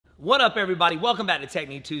What up, everybody? Welcome back to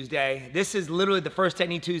Technique Tuesday. This is literally the first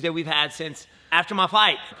Technique Tuesday we've had since after my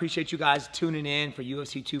fight. Appreciate you guys tuning in for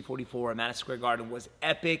UFC 244 at Madison Square Garden. Was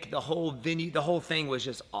epic. The whole venue, the whole thing was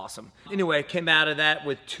just awesome. Anyway, came out of that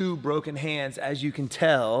with 2 broken hands, as you can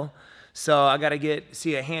tell. So I got to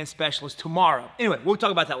see a hand specialist tomorrow. Anyway, we'll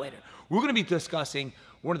talk about that later. We're going to be discussing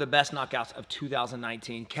one of the best knockouts of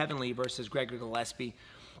 2019, Kevin Lee versus Gregor Gillespie.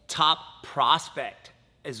 Top prospect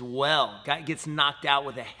as well. Guy gets knocked out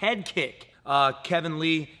with a head kick. Kevin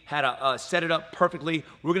Lee had set it up perfectly.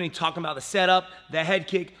 We're going to be talking about the setup, the head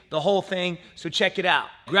kick, the whole thing. So check it out.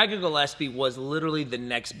 Gregor Gillespie was literally the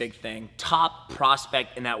next big thing. Top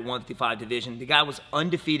prospect in that 155 division. The guy was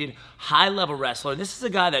undefeated, high-level wrestler. This is a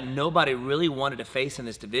guy that nobody really wanted to face in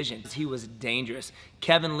this division. He was dangerous.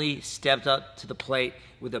 Kevin Lee stepped up to the plate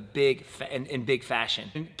with a big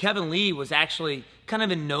fashion. And Kevin Lee was actually kind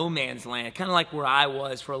of in no man's land, kind of like where I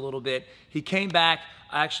was for a little bit. He came back.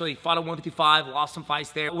 I actually fought at 155, lost some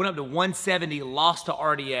fights there. Went up to 170, lost to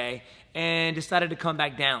RDA, and decided to come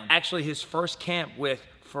back down. Actually, his first camp with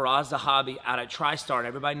Faraz Zahabi out at TriStar. And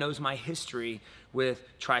everybody knows my history with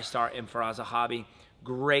TriStar and Faraz Zahabi.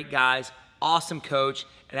 Great guys, awesome coach,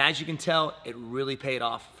 and as you can tell, it really paid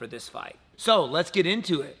off for this fight. So let's get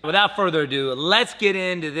into it. Without further ado, let's get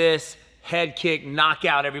into this head kick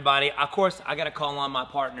knockout, everybody. Of course, I gotta call on my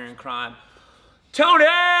partner in crime, Tony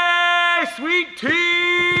Sweet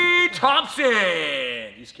Tea Thompson.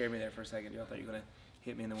 You scared me there for a second, dude. I thought you were gonna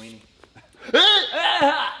hit me in the weenie.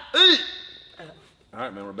 All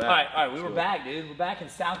right, man, we're back. All right, we were back, dude. We're back in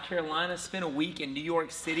South Carolina. Spent a week in New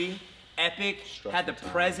York City. Epic. Had the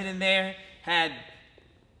president there. Had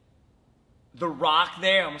The Rock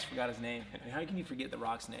there. I almost forgot his name. How can you forget The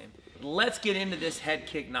Rock's name? Let's get into this head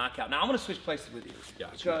kick knockout. Now, I'm going to switch places with you.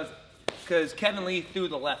 Yeah, because Kevin Lee threw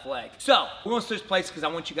the left leg. So, we're going to switch places because I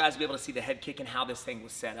want you guys to be able to see the head kick and how this thing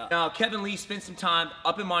was set up. Now, Kevin Lee spent some time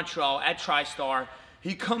up in Montreal at TriStar.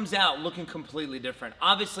 He comes out looking completely different.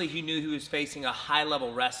 Obviously, he knew he was facing a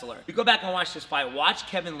high-level wrestler. You go back and watch this fight. Watch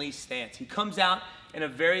Kevin Lee's stance. He comes out in a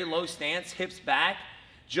very low stance, hips back,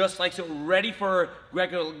 just like so, ready for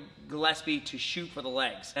Gregor Gillespie to shoot for the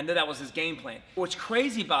legs. And that was his game plan. What's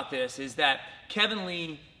crazy about this is that Kevin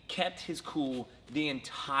Lee kept his cool the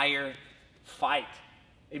entire fight.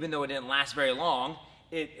 Even though it didn't last very long,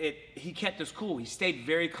 he kept his cool. He stayed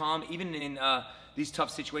very calm, even in these tough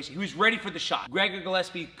situations. He was ready for the shot. Gregor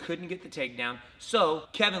Gillespie couldn't get the takedown, so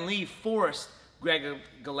Kevin Lee forced Gregor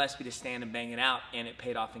Gillespie to stand and bang it out, and it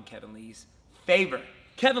paid off in Kevin Lee's favor.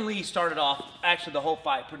 Kevin Lee started off, actually the whole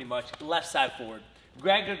fight pretty much, left side forward.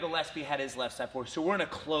 Gregor Gillespie had his left side forward, so we're in a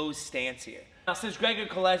closed stance here. Now, since Gregor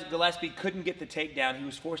Gillespie couldn't get the takedown, he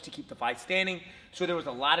was forced to keep the fight standing, so there was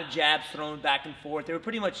a lot of jabs thrown back and forth. They were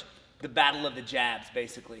pretty much the battle of the jabs,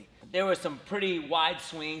 basically. There were some pretty wide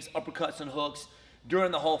swings, uppercuts, and hooks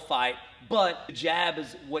during the whole fight, but the jab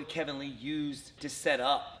is what Kevin Lee used to set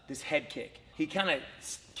up this head kick. He kind of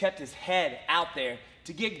kept his head out there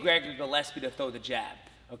to get Gregor Gillespie to throw the jab,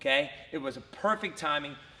 okay? It was a perfect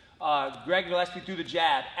timing. Gregor Gillespie threw the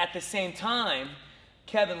jab. At the same time,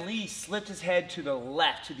 Kevin Lee slipped his head to the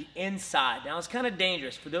left, to the inside. Now, it's kind of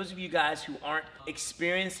dangerous. For those of you guys who aren't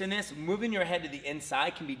experienced in this, moving your head to the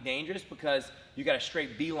inside can be dangerous because you got a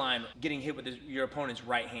straight beeline getting hit with your opponent's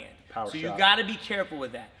right hand. So you got to be careful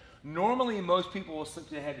with that. Normally, most people will slip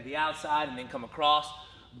their head to the outside and then come across,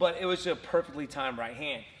 but it was a perfectly timed right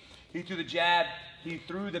hand. He threw the jab. He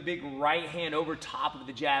threw the big right hand over top of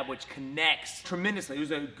the jab, which connects tremendously. It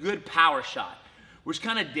was a good power shot, which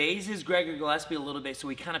kind of dazes Gregor Gillespie a little bit, so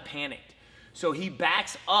he kind of panicked. So he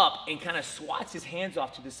backs up and kind of swats his hands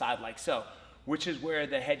off to the side like so, which is where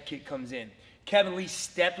the head kick comes in. Kevin Lee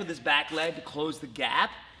stepped with his back leg to close the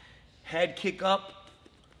gap. Head kick up,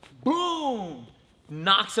 boom!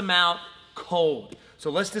 Knocks him out cold.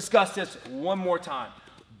 So let's discuss this one more time.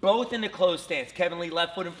 Both in the closed stance. Kevin Lee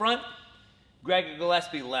left foot in front, Gregor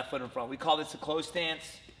Gillespie left foot in front. We call this a closed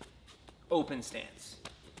stance, open stance.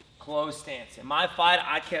 Closed stance. In my fight,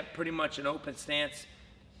 I kept pretty much an open stance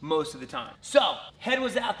most of the time. So, head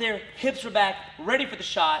was out there, hips were back, ready for the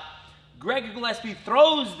shot. Gregor Gillespie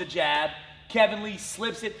throws the jab. Kevin Lee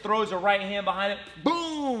slips it, throws a right hand behind it.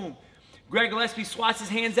 Boom! Gregor Gillespie swats his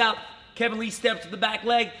hands out. Kevin Lee steps to the back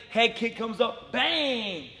leg. Head kick comes up.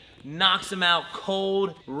 Bang! Knocks him out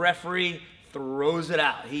cold. Referee throws it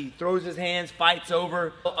out. He throws his hands, fight's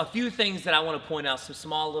over. A few things that I want to point out, some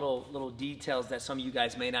small little details that some of you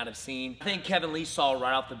guys may not have seen. I think Kevin Lee saw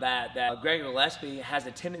right off the bat that Gregor Gillespie has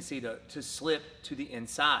a tendency to slip to the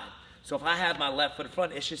inside. So if I have my left foot in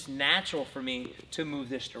front, it's just natural for me to move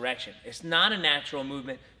this direction. It's not a natural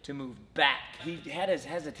movement to move back. He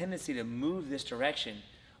has a tendency to move this direction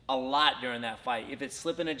a lot during that fight. If it's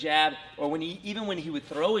slipping a jab, or even when he would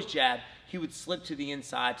throw his jab, he would slip to the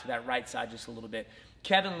inside, to that right side just a little bit.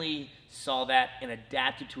 Kevin Lee saw that and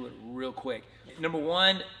adapted to it real quick. Number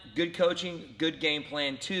one, good coaching, good game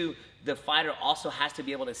plan. Two, the fighter also has to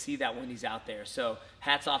be able to see that when he's out there. So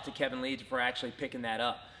hats off to Kevin Lee for actually picking that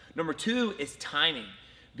up. Number two is timing.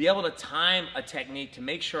 Be able to time a technique to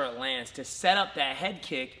make sure it lands, to set up that head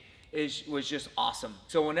kick was just awesome.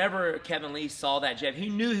 So whenever Kevin Lee saw that jab, he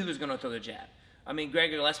knew he was going to throw the jab. I mean,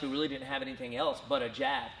 Gregor Gillespie really didn't have anything else but a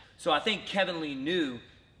jab. So I think Kevin Lee knew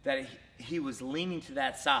that he was leaning to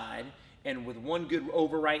that side, and with one good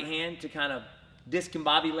over right hand to kind of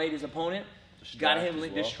discombobulate his opponent,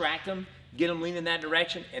 distract him, get him leaning that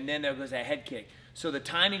direction, and then there goes that head kick. So the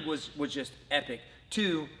timing was just epic.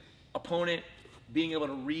 Two, opponent being able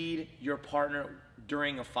to read your partner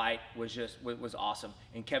during a fight was awesome,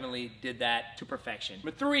 and Kevin Lee did that to perfection.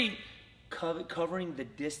 Number three, covering the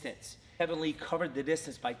distance. Kevin Lee covered the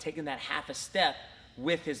distance by taking that half a step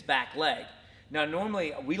with his back leg. Now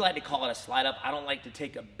normally we like to call it a slide up. I don't like to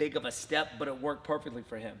take a big of a step, but it worked perfectly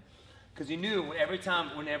for him. Because he knew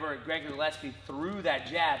whenever Gregor Gillespie threw that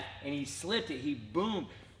jab and he slipped it, he boomed,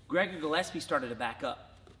 Gregor Gillespie started to back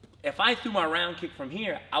up. If I threw my round kick from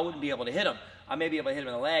here, I wouldn't be able to hit him. I may be able to hit him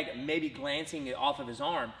in the leg, maybe glancing it off of his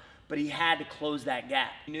arm, but he had to close that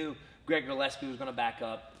gap. He knew Gregor Gillespie was going to back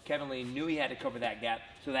up. Kevin Lee knew he had to cover that gap,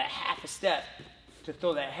 so that half a step to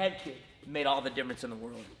throw that head kick made all the difference in the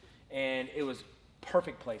world. And it was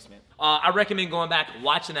perfect placement. I recommend going back,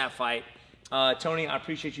 watching that fight. Tony, I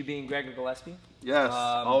appreciate you being Gregor Gillespie. Yes,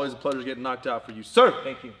 always a pleasure getting knocked out for you, sir.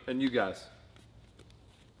 Thank you. And you guys.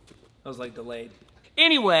 That was like delayed.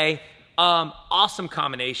 Anyway, awesome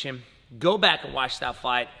combination. Go back and watch that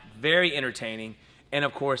fight. Very entertaining. And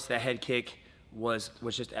of course, the head kick was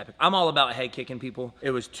just epic. I'm all about head kicking people.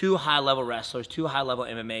 It was two high-level wrestlers, two high-level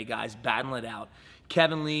MMA guys battling it out.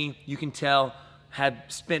 Kevin Lee, you can tell, had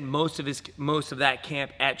spent most of that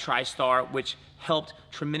camp at TriStar, which helped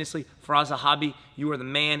tremendously. Faraz Zahabi, you were the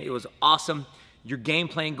man. It was awesome. Your game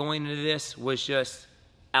plan going into this was just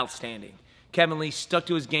outstanding. Kevin Lee stuck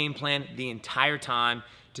to his game plan the entire time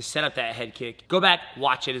to set up that head kick. Go back,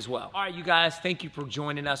 watch it as well. All right, you guys, thank you for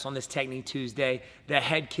joining us on this Technique Tuesday. The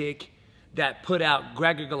head kick that put out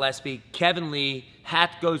Gregor Gillespie, Kevin Lee,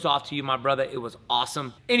 hat goes off to you, my brother. It was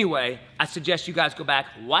awesome. Anyway, I suggest you guys go back,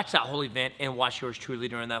 watch that whole event, and watch yours truly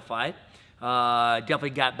during that fight.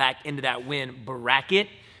 Definitely got back into that win bracket.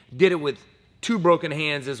 Did it with 2 broken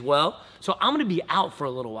hands as well. So I'm gonna be out for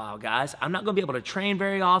a little while, guys. I'm not gonna be able to train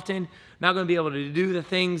very often. Not gonna be able to do the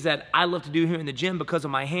things that I love to do here in the gym because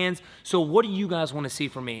of my hands. So what do you guys wanna see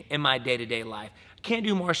from me in my day-to-day life? I can't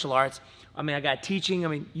do martial arts. I mean, I got teaching. I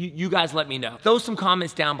mean, you guys let me know. Throw some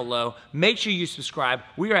comments down below. Make sure you subscribe.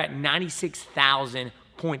 We are at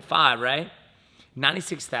 96,000.5, right?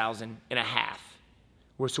 96,000 and a half.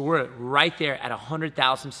 So we're right there at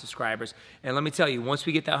 100,000 subscribers. And let me tell you, once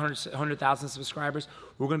we get that 100,000 subscribers,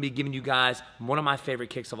 we're going to be giving you guys one of my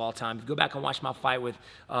favorite kicks of all time. If you go back and watch my fight with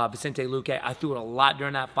Vicente Luque, I threw it a lot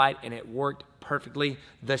during that fight, and it worked perfectly.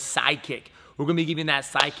 The side kick. We're going to be giving that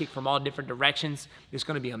side kick from all different directions. It's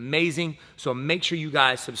going to be amazing. So make sure you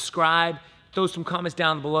guys subscribe. Throw some comments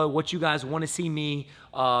down below what you guys want to see me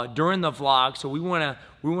during the vlog. So we want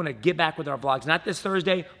to get back with our vlogs, not this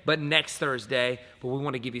Thursday, but next Thursday. But we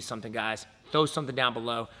want to give you something, guys. Throw something down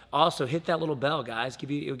below. Also, hit that little bell, guys.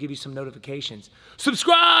 It'll give you some notifications.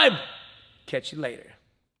 Subscribe. Catch you later.